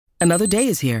Another day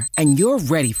is here, and you're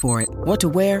ready for it. What to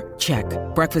wear? Check.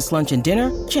 Breakfast, lunch, and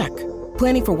dinner? Check.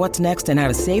 Planning for what's next and how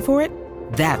to save for it?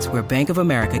 That's where Bank of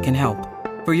America can help.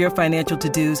 For your financial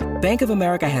to-dos, Bank of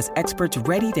America has experts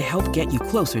ready to help get you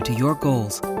closer to your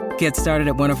goals. Get started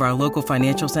at one of our local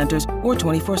financial centers or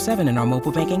 24/7 in our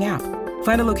mobile banking app.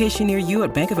 Find a location near you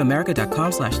at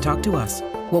bankofamerica.com/talktous.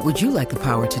 What would you like the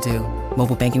power to do?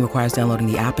 Mobile banking requires downloading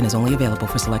the app and is only available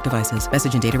for select devices.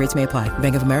 Message and data rates may apply.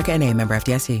 Bank of America N.A., member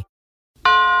FDIC.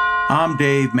 I'm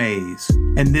Dave Mays,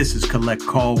 and this is Collect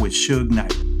Call with Suge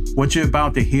Knight. What you're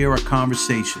about to hear are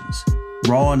conversations,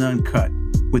 raw and uncut,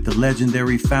 with the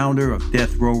legendary founder of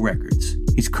Death Row Records.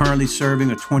 He's currently serving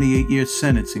a 28-year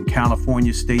sentence in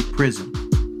California State Prison.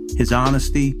 His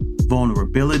honesty,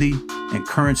 vulnerability, and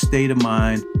current state of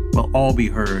mind will all be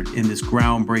heard in this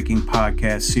groundbreaking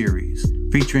podcast series,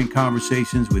 featuring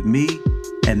conversations with me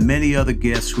and many other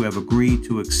guests who have agreed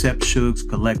to accept Suge's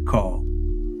Collect Call.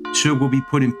 Suge will be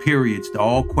putting periods to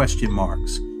all question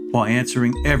marks while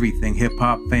answering everything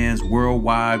hip-hop fans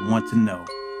worldwide want to know.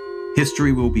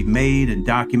 History will be made and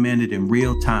documented in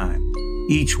real time,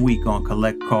 each week on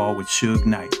Collect Call with Suge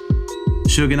Knight.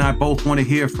 Suge and I both want to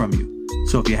hear from you,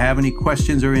 so if you have any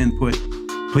questions or input,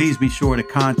 please be sure to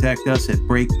contact us at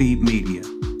Breakbeat Media,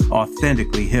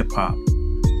 authentically hip-hop.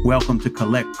 Welcome to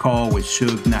Collect Call with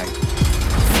Suge Knight.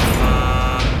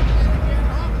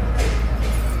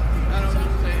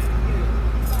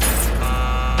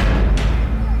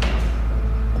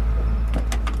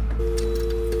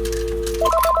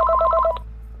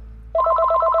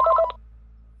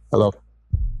 Hello.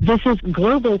 This is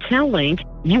Global Tel-Link.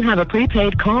 You have a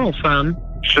prepaid call from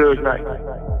Suge Knight.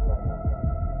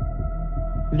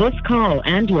 This call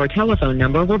and your telephone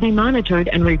number will be monitored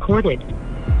and recorded.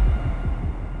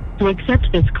 To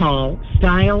accept this call,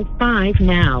 dial 5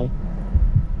 now.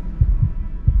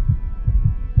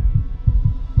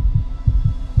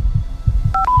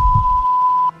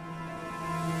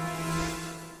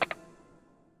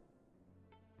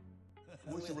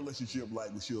 What's your relationship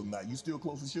like with Suge Knight? You still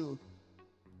close with Suge?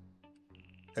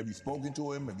 Have you spoken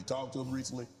to him? Have you talked to him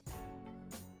recently?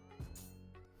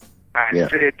 I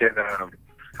said that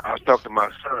I was talking to my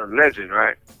son, Legend,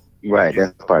 right? Right,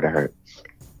 that's the part I heard.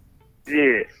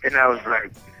 Yeah, and I was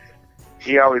like,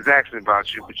 he always asks me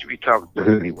about you, but you be talking to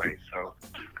him anyway. So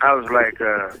I was like,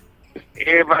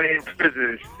 everybody in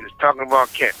prison is talking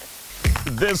about Katt.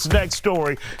 This next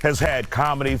story has had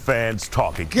comedy fans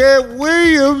talking. Katt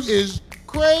Williams is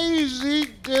crazy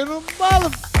than a mother.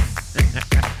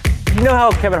 You know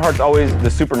how Kevin Hart's always the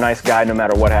super nice guy no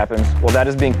matter what happens? Well, that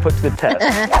is being put to the test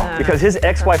because his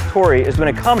ex-wife Tori is doing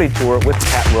a comedy tour with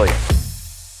Katt Williams.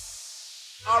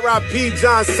 R.I.P.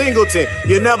 John Singleton.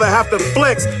 You never have to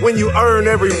flex when you earn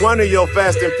every one of your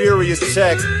Fast and Furious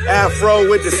checks. Afro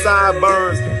with the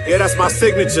sideburns. Yeah, that's my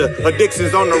signature.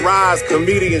 Addiction's on the rise.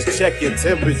 Comedians check your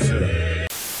temperature.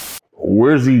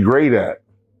 Where's he great at?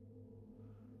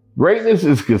 Greatness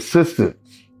is consistent.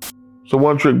 It's a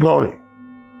one-trick pony.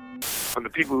 From the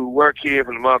people who work here,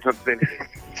 from the motherfuckers,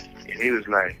 and he was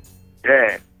like,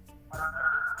 Dad,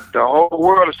 the whole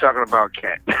world is talking about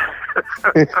Katt.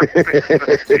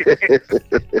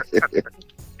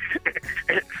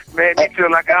 Man, me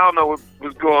feel like I don't know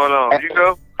what's going on, you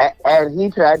know? And he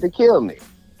tried to kill me.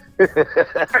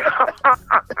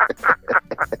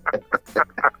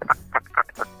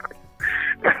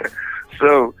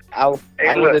 So I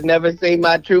would have never seen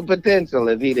my true potential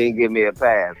if he didn't give me a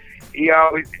pass. He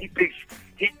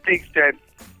thinks that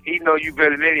he know you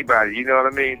better than anybody, you know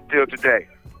what I mean? Still today.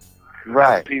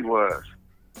 Right. He was.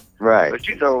 Right. But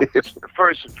you know,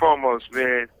 first and foremost,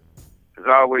 man, it's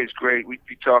always great. We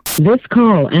be talking. This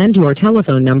call and your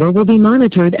telephone number will be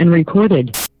monitored and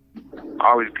recorded.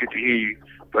 Always good to hear you.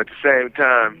 But at the same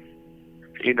time,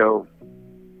 you know,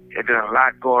 there's been a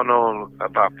lot going on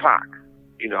about Pac,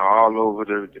 you know, all over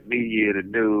the media, the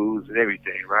news, and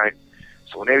everything, right?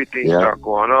 So when everything starts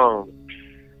going on,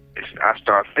 I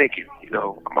start thinking, you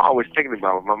know, I'm always thinking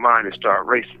about it. My mind is start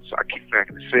racing, so I keep back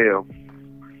in the cell.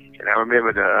 And I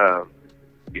remember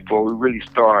before we really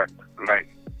start, like,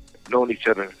 knowing each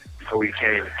other, before we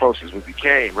became as close as we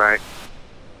became, right?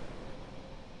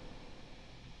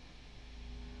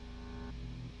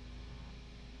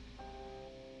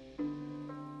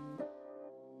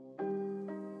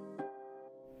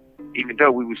 Even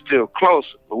though we were still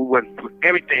close, but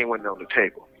everything wasn't on the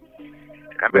table.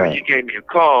 And I remember you gave me a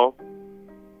call,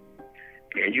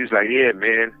 and you was like, yeah,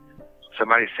 man,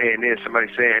 somebody saying this, somebody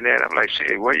saying that. I'm like,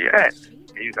 shit, where you at?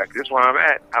 And he was like, this is where I'm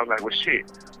at. I was like, well,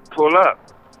 shit, pull up.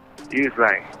 He was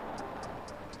like,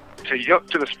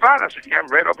 to the spot. I said, yeah, I'm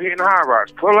right up here in the High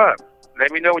Rocks. Pull up.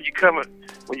 Let me know when you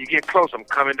when you get close, I'm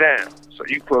coming down. So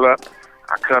you pull up,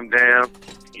 I come down.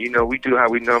 You know, we do how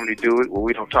we normally do it. Well,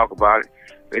 we don't talk about it.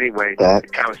 But anyway, the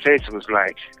conversation was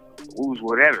like, who's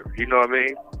whatever. You know what I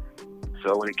mean?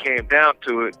 So when it came down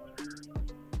to it,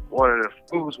 one of the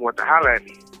fools wanted to holler at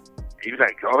me. He was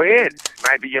like, go ahead.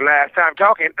 Might be your last time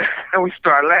talking. And we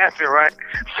started laughing, right?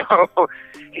 So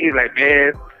he's like,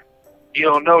 man, you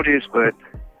don't know this, but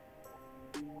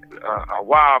a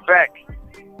while back,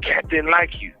 Katt didn't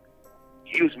like you.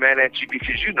 He was mad at you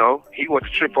because, you know, he wanted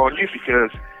to trip on you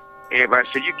because everybody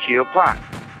said you killed Pac.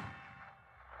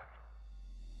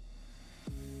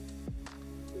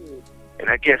 And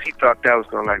I guess he thought that was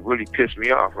going to, like, really piss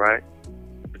me off, right?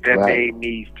 But that made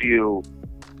me feel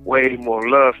way more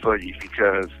love for you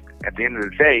because at the end of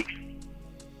the day,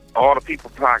 all the people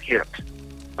Pac helped,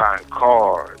 buying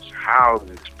cars,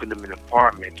 houses, putting them in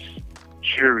apartments,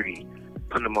 jewelry,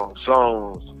 putting them on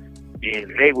songs,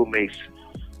 being label mates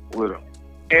with them,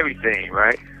 everything,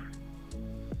 right?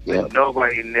 Yeah. But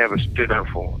nobody never stood up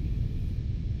for him.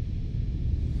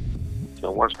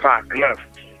 So once Pac left,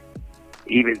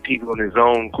 even people in his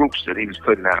own groups that he was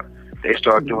putting out, they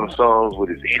started doing songs with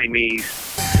his enemies.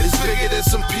 It's bigger than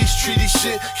some peace treaty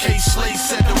shit. K-Slay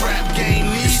said the rap game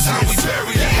needs how we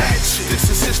bury the hatchet. This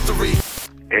is history.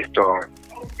 They start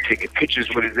taking pictures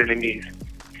with his enemies.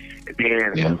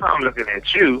 And then I'm looking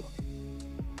at you.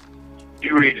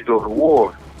 You ready to go to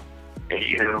war. And,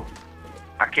 you know,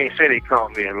 I can't say they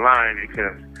called me a lion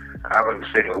because I would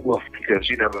say a wolf because,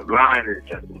 you know, a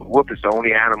wolf is the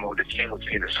only animal that you don't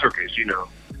see in the circus, you know.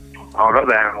 All the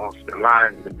other animals, the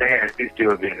lions and the bears, they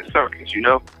still be in the circus, you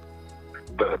know.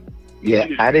 But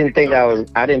I didn't think I was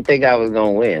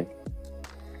gonna win.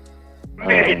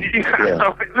 Man,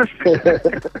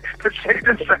 listen, but check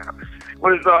this out.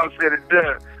 When it's all said and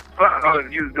done, fuck all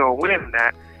if you was gonna win or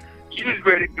not. You was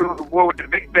ready to go to war with the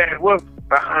big bad wolf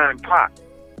behind Pac.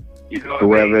 You know what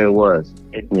Whoever I mean? it was.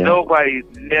 And nobody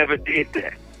never did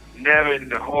that. Never in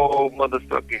the whole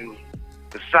motherfucking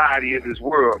society of this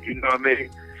world. You know what I mean?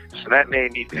 So that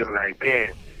made me feel like,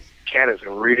 man, Katt is a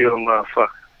real motherfucker.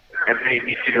 That made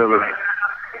me feel like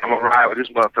I'm gonna ride with this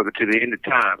motherfucker to the end of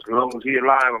time. As long as he's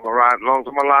alive, I'm gonna ride. As long as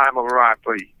I'm alive, I'm gonna ride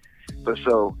for you. But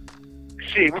so,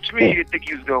 shit, what you mean you didn't think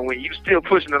you was gonna win? You still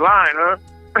pushing the line, huh?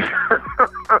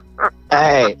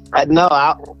 Hey,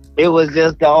 it was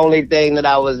just the only thing that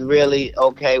I was really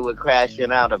okay with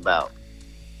crashing out about.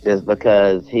 Just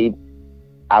because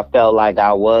I felt like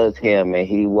I was him and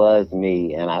he was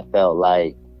me, and I felt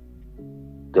like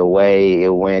the way it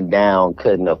went down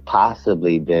couldn't have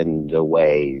possibly been the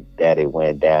way that it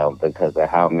went down because of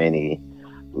how many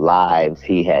lives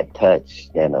he had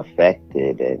touched and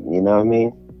affected, and you know what I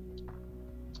mean?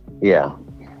 Yeah.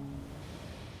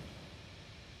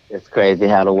 It's crazy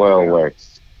how the world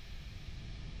works.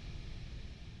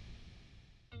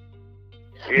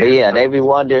 But yeah, they be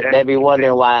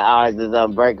wondering why ours is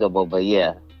unbreakable, but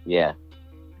yeah.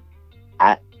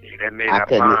 I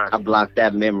blocked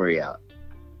that memory out.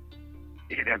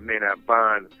 Yeah, that made our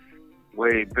bond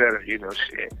way better, you know,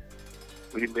 shit.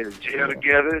 We've been in jail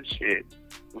together, shit.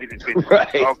 We've been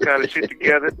all kind of shit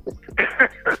together.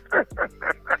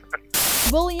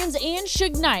 Williams and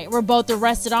Suge Knight were both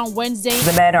arrested on Wednesday.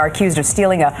 The men are accused of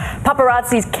stealing a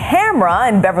paparazzi's camera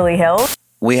in Beverly Hills.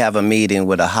 We have a meeting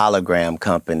with a hologram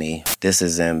company. This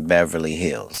is in Beverly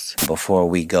Hills. Before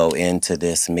we go into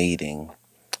this meeting,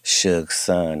 Suge's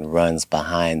son runs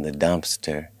behind the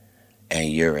dumpster and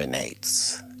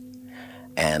urinates.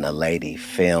 And a lady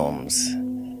films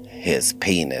his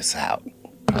penis out.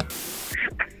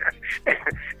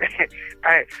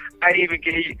 I even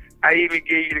gave you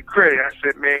the credit. I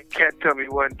said, man, Katt told me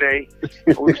one day,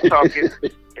 we was talking,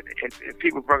 and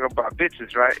people bring up about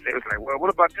bitches, right? They was like, well,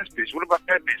 what about this bitch? What about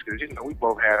that bitch? Because, you know, we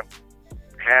both had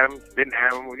them, didn't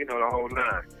have them, you know, the whole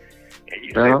nine. And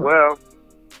you say, well,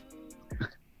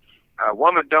 a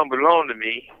woman don't belong to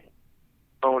me.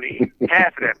 Only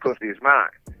half of that pussy is mine.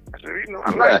 I said, you know,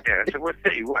 I like that. I said, well,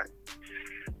 tell you what.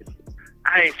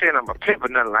 I ain't saying I'm a pimp or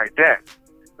nothing like that.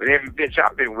 But every bitch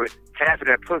I've been with, half of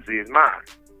that pussy is mine.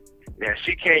 Now,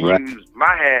 she can't use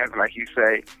my half, like you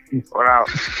say, without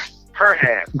her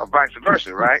half, or vice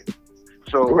versa, right?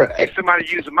 So if somebody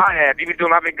uses my half, even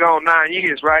though I've been gone 9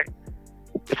 years, right?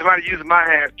 If somebody uses my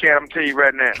half, Katt, I'm telling you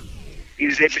right now,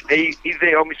 either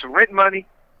they owe me some rent money,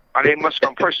 or they must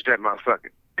come purchase that motherfucker.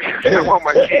 I want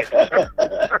my kids.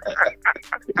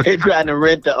 They're trying to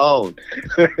rent to own.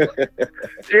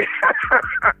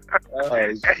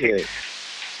 Oh, shit.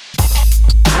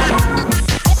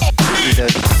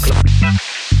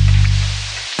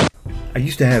 I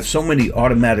used to have so many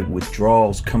automatic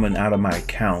withdrawals coming out of my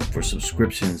account for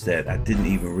subscriptions that I didn't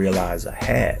even realize I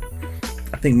had.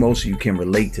 I think most of you can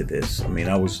relate to this. I mean,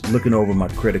 I was looking over my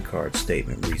credit card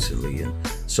statement recently and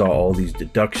saw all these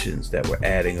deductions that were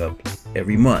adding up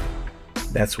every month.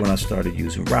 That's when I started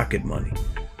using Rocket Money.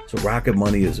 So Rocket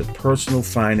Money is a personal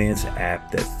finance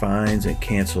app that finds and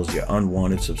cancels your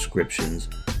unwanted subscriptions,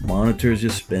 monitors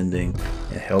your spending,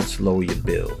 and helps lower your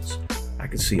bills. I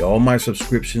can see all my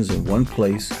subscriptions in one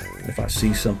place, and if I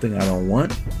see something I don't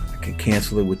want, I can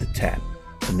cancel it with the tap.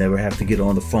 I never have to get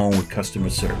on the phone with customer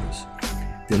service.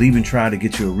 They'll even try to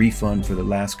get you a refund for the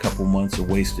last couple months of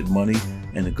wasted money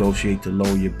and negotiate to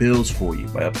lower your bills for you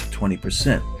by up to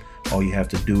 20%. All you have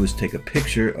to do is take a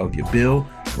picture of your bill.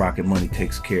 Rocket Money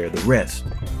takes care of the rest.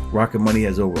 Rocket Money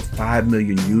has over 5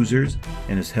 million users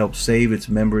and has helped save its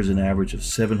members an average of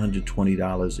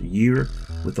 $720 a year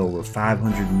with over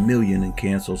 500 million in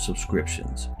canceled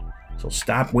subscriptions. So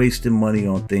stop wasting money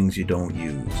on things you don't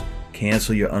use.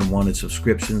 Cancel your unwanted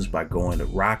subscriptions by going to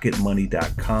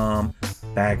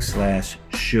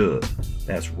rocketmoney.com/Suge.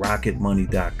 That's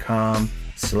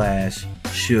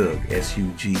rocketmoney.com/Suge,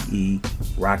 S-U-G-E,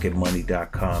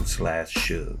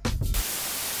 rocketmoney.com/Suge.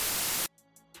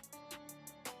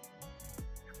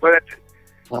 But at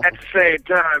the same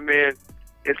time, man,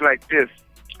 it's like this.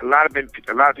 A lot of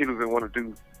people have been want to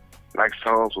do like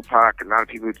songs with Pac. A lot of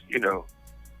people,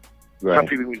 Right. Some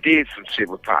people did some shit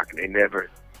with Pac, and they never.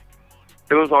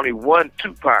 There was only one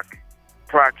Tupac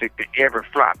project that ever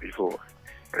flopped before,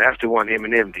 and that's the one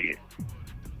Eminem did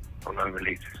on other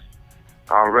releases.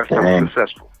 All the rest of them were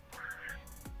successful.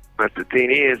 But the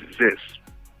thing is this.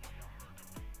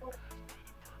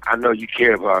 I know you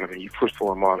care about him and you push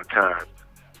for him all the time.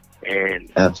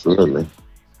 And absolutely.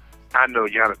 I know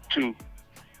y'all are two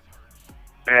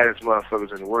baddest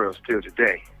motherfuckers in the world still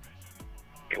today.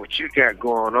 And what you got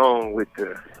going on with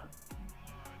some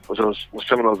of those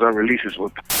unreleases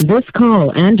with This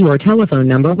call and your telephone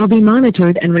number will be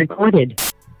monitored and recorded.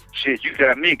 shit, you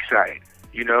got me excited,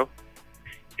 And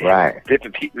Right.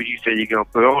 different people you say you're gonna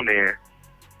put on there.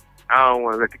 I don't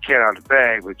want to let the cat out of the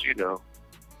bag, but shit,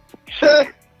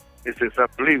 it's just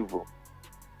unbelievable.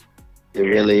 It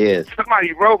really is.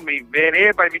 Somebody wrote me, man.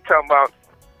 Everybody be talking about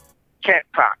Katt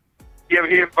Pop. You ever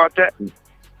hear about that?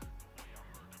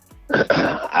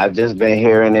 I've just been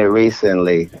hearing it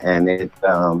recently, and it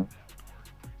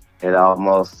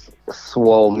almost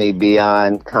swole me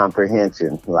beyond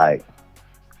comprehension. Like,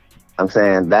 I'm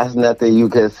saying that's nothing you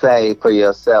could say for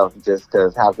yourself, just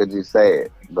because how could you say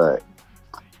it? But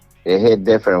it hit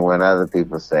different when other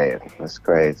people say it. It's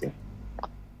crazy.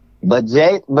 But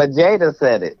Jada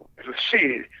said it.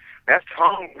 Shit, that's the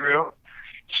homegirl.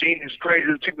 She ain't as crazy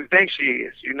as people think she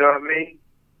is. You know what I mean?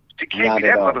 She can't Not be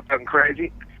that at all. motherfucking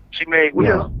crazy. She made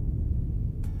Will.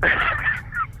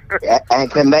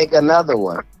 And can make another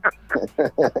one.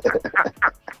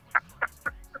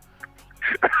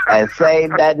 And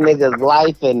save that nigga's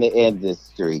life in the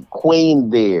industry. Queen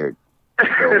Beard.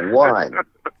 The one.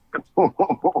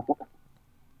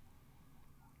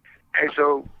 Hey,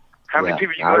 so how many Yeah,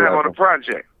 people you I gonna have love on the her.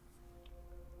 project?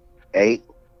 8.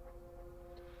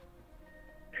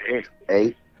 Hey.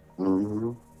 8.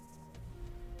 Mm-hmm.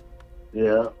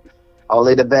 Yeah.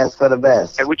 Only the best for the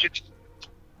best. Hey,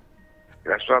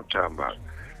 that's what I'm talking about.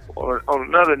 On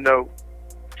another note,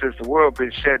 since the world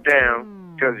been shut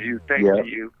down because of you, thanks to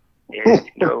you, and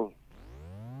at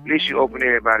least you open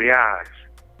everybody's eyes.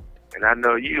 And I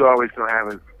know you always gonna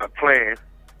have a plan,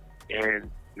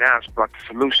 and now it's about the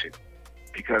solution,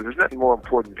 because there's nothing more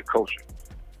important than culture.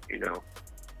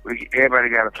 Everybody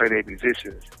got to play their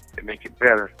positions to make it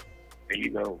better.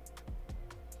 And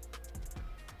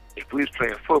if we was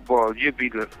playing football, you'd be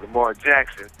the Lamar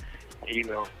Jackson,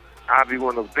 and I'll be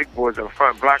one of those big boys on the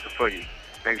front blocking for you,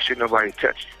 making sure nobody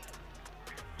touch you.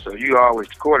 So you always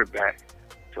the quarterback.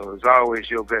 So it's always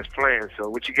your best plan. So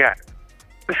what you got?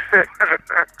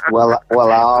 Well,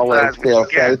 I always feel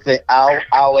safe. I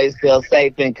always feel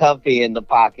safe and comfy in the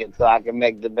pocket, so I can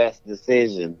make the best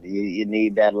decision. You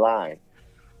need that line.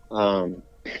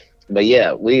 But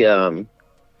yeah, we all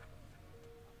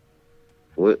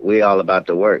about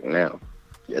the work now.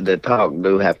 The talk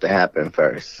do have to happen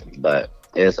first, but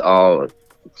it's all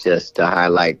just to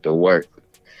highlight the work.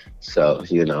 So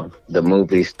the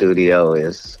movie studio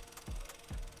is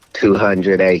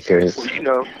 200 acres.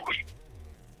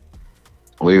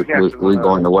 Well, we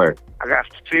going to work. I got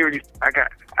some series. I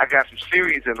got some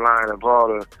series in line of all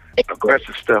the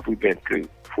aggressive stuff we've been through.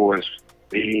 For his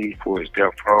me, for his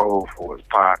Death Row, for his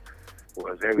Pac, for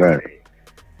his everything. Right.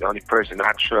 The only person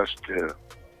I trust to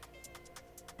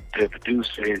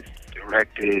produce it,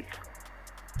 direct it,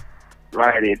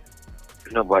 write it,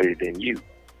 is nobody than you.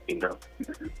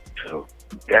 So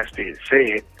that's being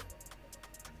said,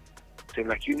 Seem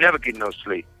like you never get no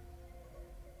sleep.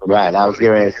 Right. I was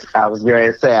going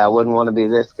to say I wouldn't want to be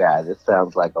this guy. This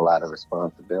sounds like a lot of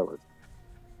responsibility.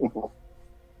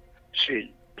 Shit,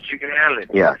 but you can handle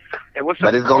it. Yeah. And what's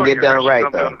But up it's gonna get done right,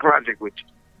 though. On the project with you.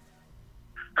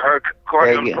 Her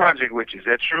Cardi on the project with you. Is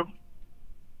that true?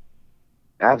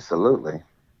 Absolutely.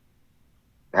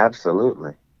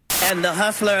 Absolutely. And the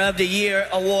Hustler of the Year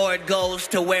award goes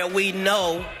to where we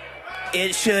know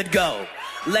it should go.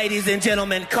 Ladies and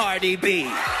gentlemen, Cardi B.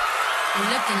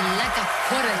 Looking like a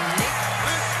quarter lick.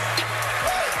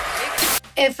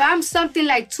 If I'm something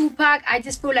like Tupac, I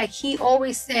just feel like he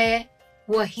always said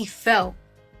what he felt.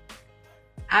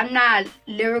 I'm not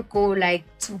lyrical like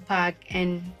Tupac,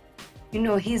 and you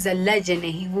know he's a legend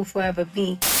and he will forever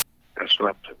be. That's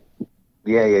right.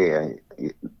 Yeah.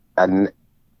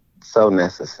 So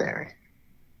necessary.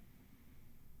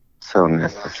 So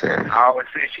necessary. I always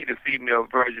say she's the female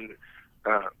version.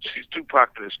 She's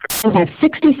Tupac in the script. You have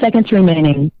 60 seconds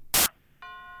remaining.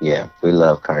 Yeah, we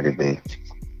love Cardi B.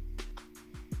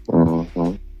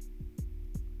 Mm-hmm.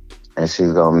 And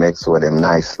she's gonna mix with him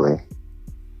nicely.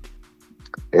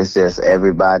 It's just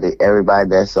everybody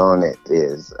that's on it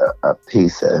is a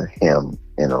piece of him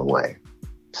in a way.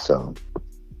 So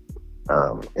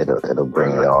it'll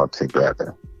bring it all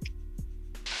together.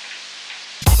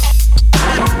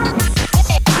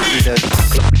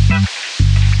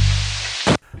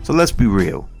 So let's be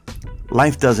real.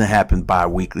 Life doesn't happen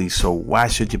bi-weekly, so why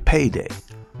should you payday?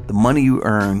 The money you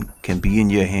earn can be in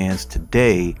your hands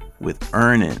today with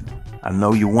Earnin. I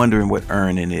know you're wondering what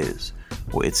Earnin is.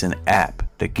 Well, it's an app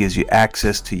that gives you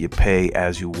access to your pay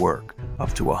as you work,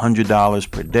 up to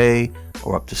 $100 per day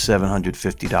or up to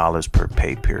 $750 per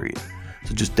pay period.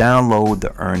 So just download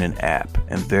the Earnin app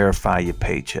and verify your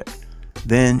paycheck.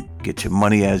 Then get your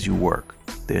money as you work.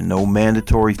 There are no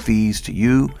mandatory fees to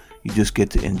you. You just get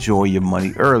to enjoy your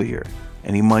money earlier.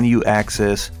 Any money you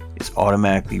access is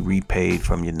automatically repaid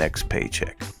from your next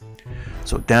paycheck.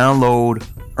 So download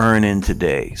Earnin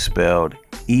today, spelled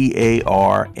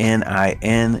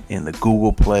EARNIN, in the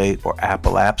Google Play or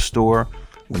Apple App Store.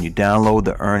 When you download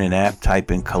the Earnin app,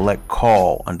 type in Collect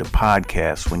Call under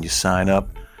Podcast when you sign up.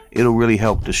 It'll really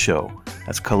help the show.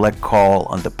 That's Collect Call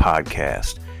under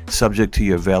Podcast. Subject to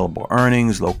your available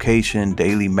earnings, location,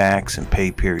 daily max, and pay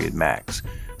period max.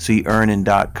 See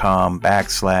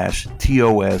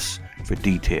earnin.com/TOS for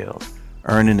details.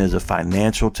 Earnin is a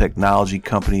financial technology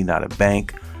company, not a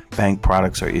bank. Bank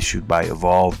products are issued by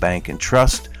Evolve Bank and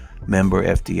Trust, member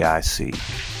FDIC.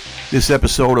 This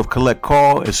episode of Collect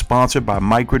Call is sponsored by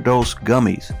Microdose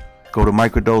Gummies. Go to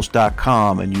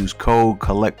microdose.com and use code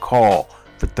CollectCall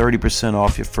for 30%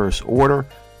 off your first order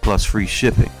plus free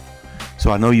shipping.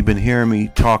 So I know you've been hearing me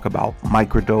talk about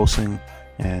microdosing,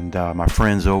 and my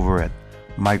friends over at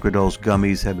Microdose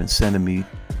Gummies have been sending me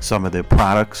some of their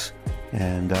products,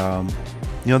 and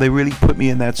they really put me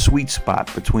in that sweet spot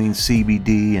between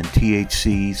CBD and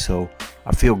THC, so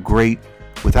I feel great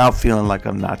without feeling like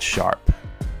I'm not sharp.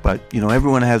 But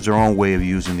everyone has their own way of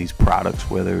using these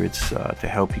products, whether it's to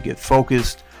help you get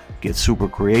focused, get super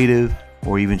creative,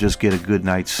 or even just get a good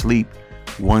night's sleep.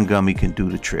 One gummy can do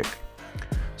the trick.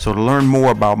 So to learn more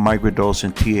about microdose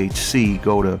and THC,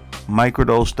 go to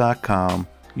microdose.com,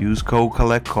 use code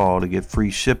CollectCall to get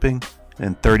free shipping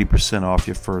and 30% off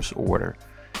your first order.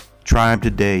 Try them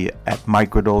today at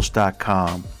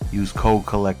microdose.com. Use code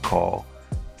CollectCall.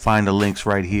 Find the links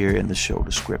right here in the show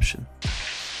description.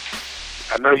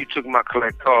 I know you took my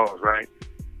collect calls, right?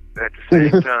 At the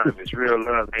same time, it's real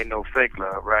love, ain't no fake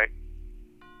love, right?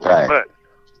 Right. But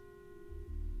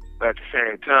at the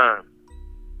same time,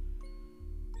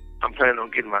 I'm planning on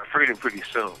getting my freedom pretty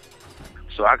soon.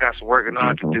 So I got some working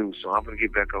on to do, so I'm going to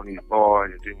get back on these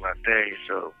bars and do my thing.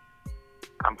 So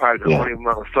I'm probably the only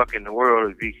motherfucker in the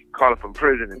world to be calling from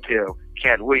prison and tell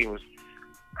Katt Williams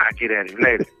I get at him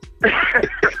later.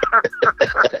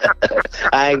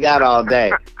 I ain't got all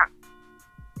day.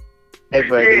 Hey,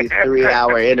 for these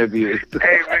 3-hour interviews.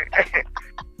 Hey, man.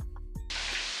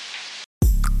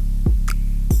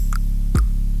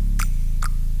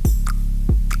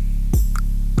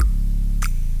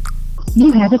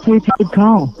 You have a prepaid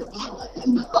call.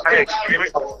 Hey,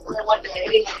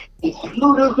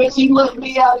 Ludacris, he looked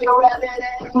me out here rap that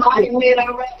ass. I made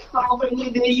a rap song for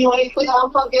you, then you ain't put on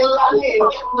fucking lying.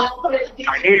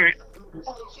 I hear it.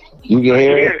 You can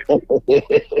hear it?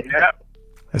 Yep.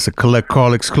 That's a Collect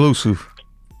Call exclusive.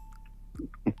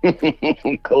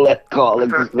 Collect Call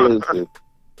exclusive.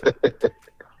 That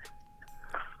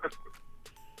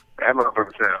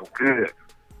motherfucker sounds good.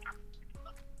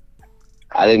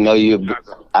 I didn't know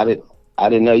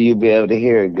you'd be able to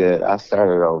hear it good. I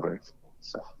started over.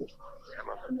 So.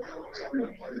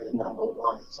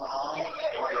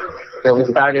 So we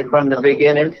started from the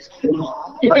beginning.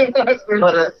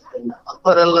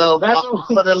 Put a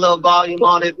little volume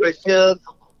on it for Suge.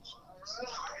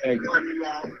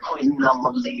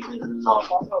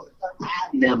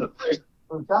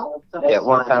 Yeah,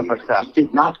 one time for stop. You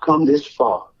did not come this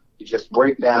far. You just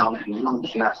break down and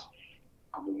lose nothing.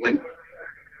 I'm a winner.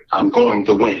 I'm going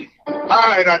to win. All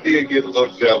right, I did get a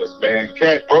little jealous, man.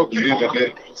 Katt broke you into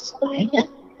this.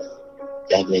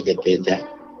 That nigga did that.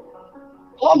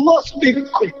 I must be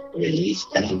quick to release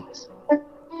things.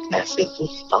 That's it to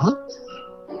start.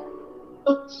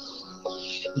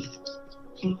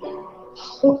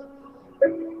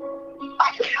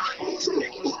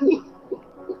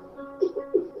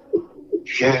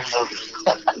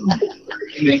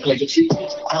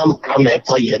 I'm coming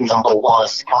for your number one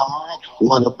spot.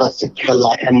 One of us a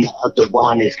killer and the other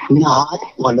one is not.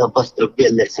 One of us the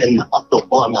realest and the other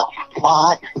one a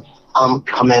plot. I'm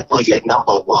coming for your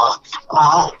number one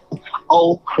spot.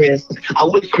 Oh, Chris, I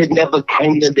wish it never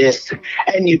came to this.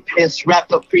 And you pissed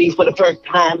rapper free for the first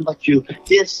time, but you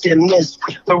dissed and missed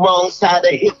the wrong side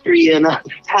of history in a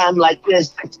time like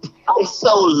this. It's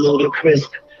so ludicrous.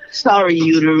 Sorry,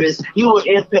 uterus. You were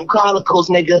Infant Chronicles,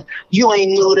 nigga. You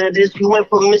ain't new to this. You went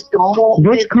from Mr.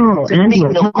 Movement This call and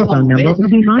your telephone number will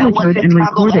be monitored and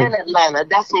recorded. And Atlanta.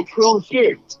 That's some true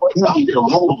shit. Mr.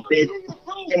 Movement.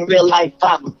 In real life,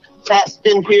 I'm fast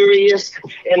and furious.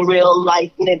 In real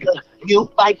life, nigga,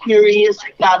 you vicarious.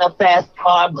 Got a fast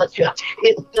car, but you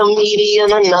hit the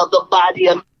median. Another body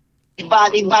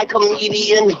by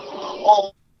comedian.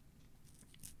 Oh.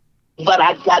 But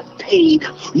I got paid.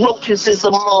 Roaches is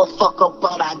a motherfucker,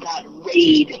 but I got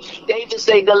raid. David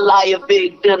say Goliath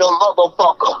big than a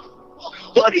motherfucker,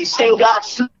 but he still got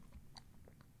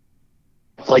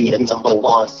for your number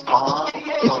one spot.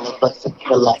 One of us a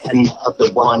killer and the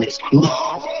other one is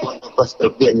not. One of us the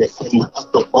realest and the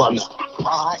other one a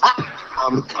plot.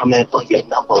 I'm coming for your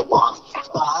number one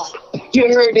spot. You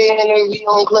heard the interview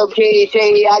on Club KJ.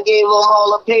 I gave them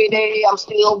all a payday. I'm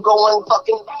still going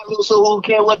fucking viral, so who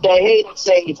care what the haters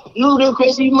say?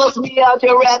 Ludacris, you must be out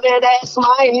your rabbit ass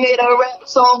mind. Made a rap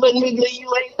song, but nigga,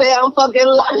 you ain't say I'm fucking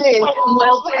lying.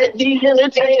 Well, these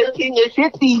entertainers king of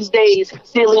shit these days.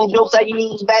 Stealing jokes I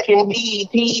used back in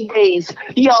BET days.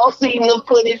 Y'all seen the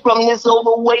footage from this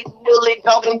overweight bully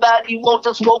talking about he wants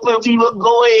to smoke and we would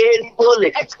go ahead and pull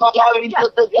it. Sorry,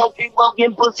 just a country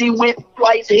fucking pussy with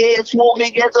twice head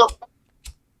smoking as a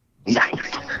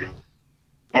knife.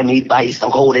 And he bites,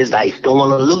 I'm cold as ice. Don't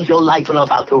wanna lose your life when I'm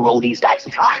about to roll these dice.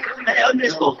 Man,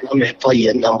 this will come in for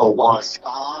your number one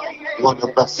spot. One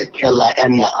of us a killer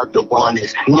and the other one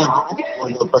is not.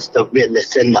 One of us the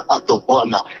realest and the other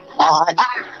one a plot.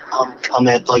 I'm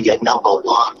coming for your number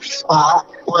one spot.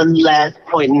 One last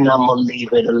point and I'ma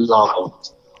leave it alone.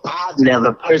 I've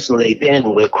never personally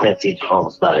been with Quincy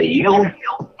Jones, but you,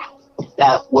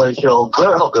 that was your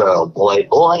girl, boy.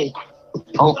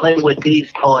 Don't play with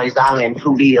these toys, I'm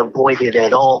to be avoided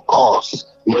at all costs,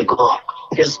 nigga.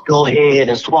 Just go ahead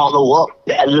and swallow up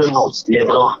that loss,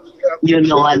 nigga. You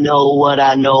know I know what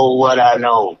I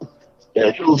know.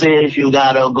 The truth is you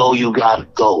gotta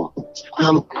go.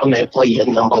 I'm coming for your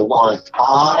number one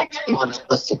spot. One of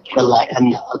us a killer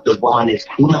and the other one is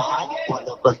not. One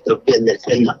of us the realest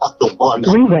and the other one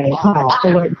is not.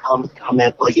 I'm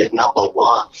coming for your number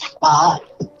one spot.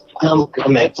 I'm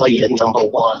coming for your number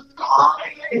one spot.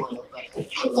 One of us a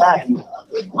killer and the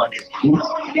other one is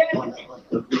not. One of us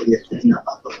the realest and the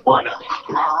other one is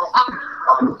not.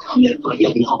 I'm coming for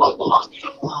your number one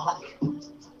spot.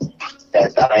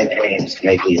 As I names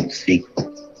making him secret,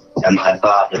 and my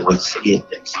father would see it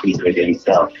and secret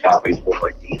himself shall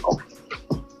reward thee only.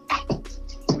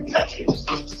 That's his.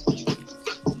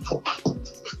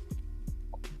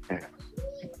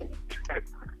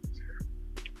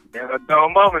 Never a dull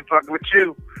moment fucking with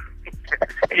you.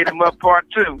 Hit him up part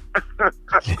 2.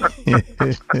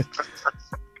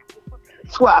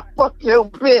 That's why I fuck your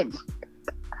bitch.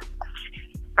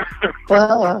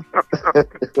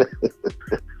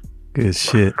 Good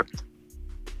shit.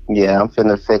 Yeah, I'm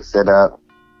finna fix it up.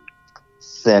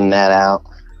 Send that out.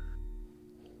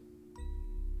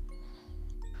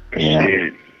 Yeah.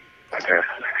 Shit.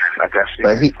 I got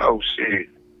shit. Oh shit.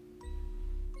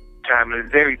 Time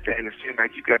is everything. It seems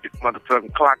like you got this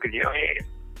motherfucking clock in your hand.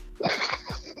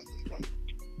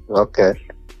 Okay.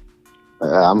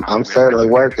 I'm certainly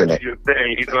working it. Your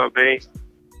thing, you know what I mean?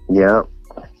 Yeah.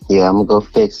 Yeah, I'm gonna go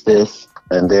fix this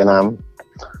and then I'm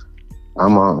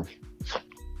on.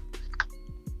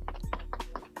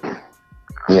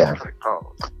 Yeah.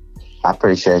 I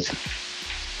appreciate you.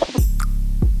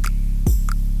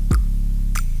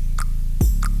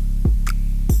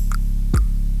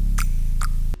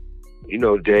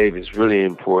 know, Dave, it's really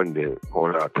important to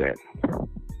point out that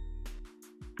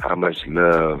how much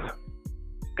love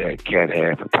that Katt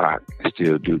had for Pac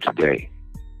still do today.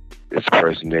 This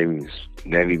person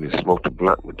never even smoked a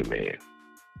blunt with the man,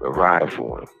 but ride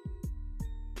for him.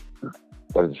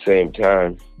 But at the same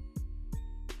time,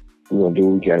 we're gonna do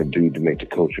what we gotta do to make the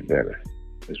culture better.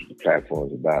 That's what the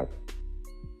platform's about.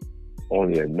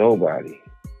 Only a nobody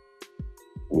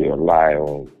will rely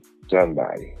on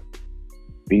somebody,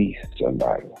 be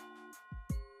somebody.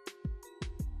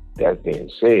 That being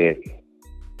said,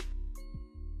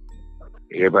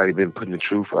 everybody been putting the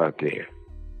truth out there.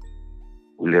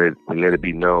 We let it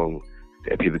be known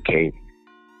that people can't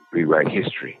rewrite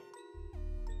history.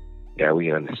 Now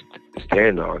we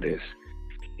understand all this,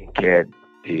 and Katt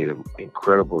did an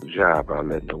incredible job on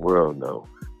letting the world know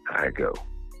how it go.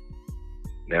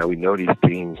 Now we know these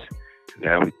things.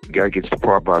 Now we gotta get to the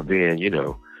part about being,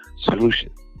 solution,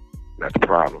 not the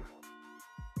problem.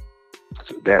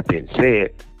 So that being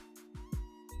said,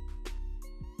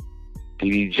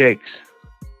 D.D. Jakes,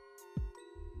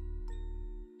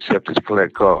 accept this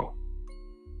collect call.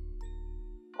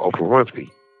 Oprah Winfrey,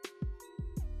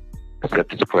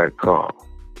 accept this collect call.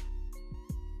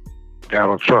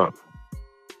 Donald Trump,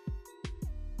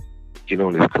 get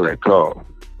on this collect call.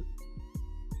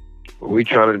 What we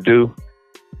trying to do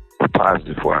is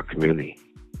positive for our community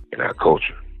and our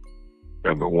culture.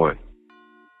 Number one.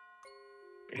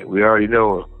 And we already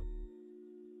know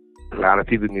a lot of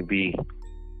people can be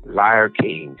liar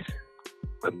kings,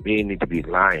 but men need to be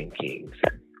lion kings.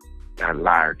 Not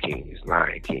liar kings,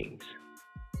 lion kings.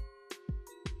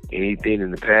 Anything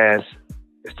in the past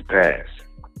is the past.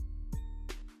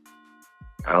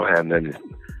 I don't have nothing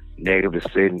negative to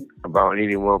say about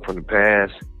anyone from the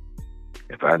past.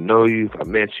 If I know you, if I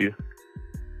met you,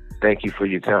 thank you for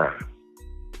your time.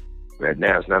 Right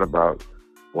now, it's not about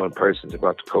one person, it's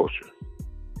about the culture.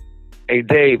 Hey,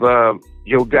 Dave,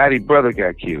 your Gotti brother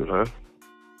got killed, huh?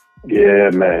 Yeah,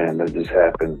 man, that just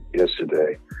happened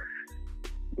yesterday.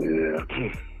 Yeah.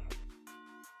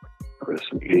 Rest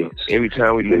in peace. Every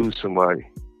time we lose somebody,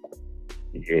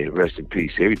 yeah, rest in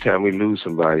peace. Every time we lose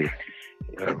somebody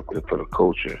for the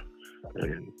culture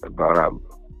and about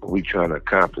what we trying to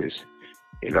accomplish,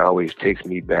 it always takes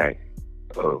me back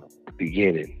of the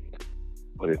beginning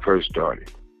when it first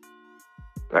started.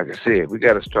 Like I said, we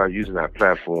got to start using our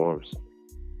platforms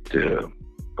to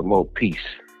promote peace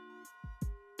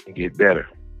and get better,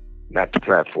 not the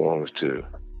platforms to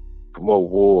promote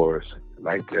wars.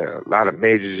 Like a lot of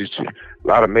major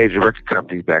record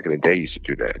companies back in the day used to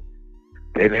do that.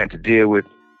 They didn't have to deal with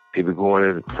people going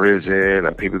into prison,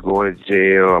 or people going to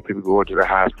jail, or people going to the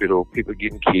hospital, people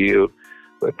getting killed,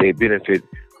 but they benefit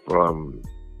from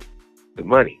the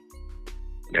money.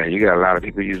 Now you got a lot of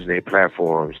people using their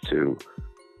platforms to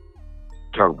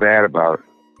talk bad about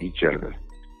each other.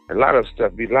 A lot of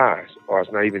stuff be lies, or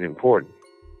it's not even important.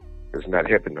 It's not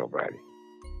helping nobody.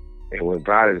 And when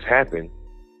violence happens,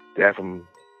 that from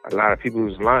a lot of people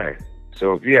who's lying.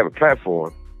 So if you have a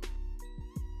platform,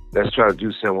 let's try to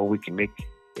do something where we can make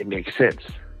it make sense.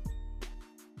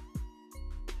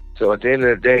 So at the end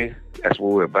of the day, that's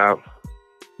what we're about.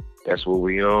 That's what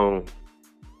we own.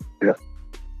 Yeah.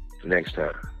 Next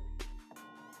time.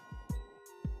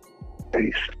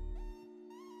 Peace.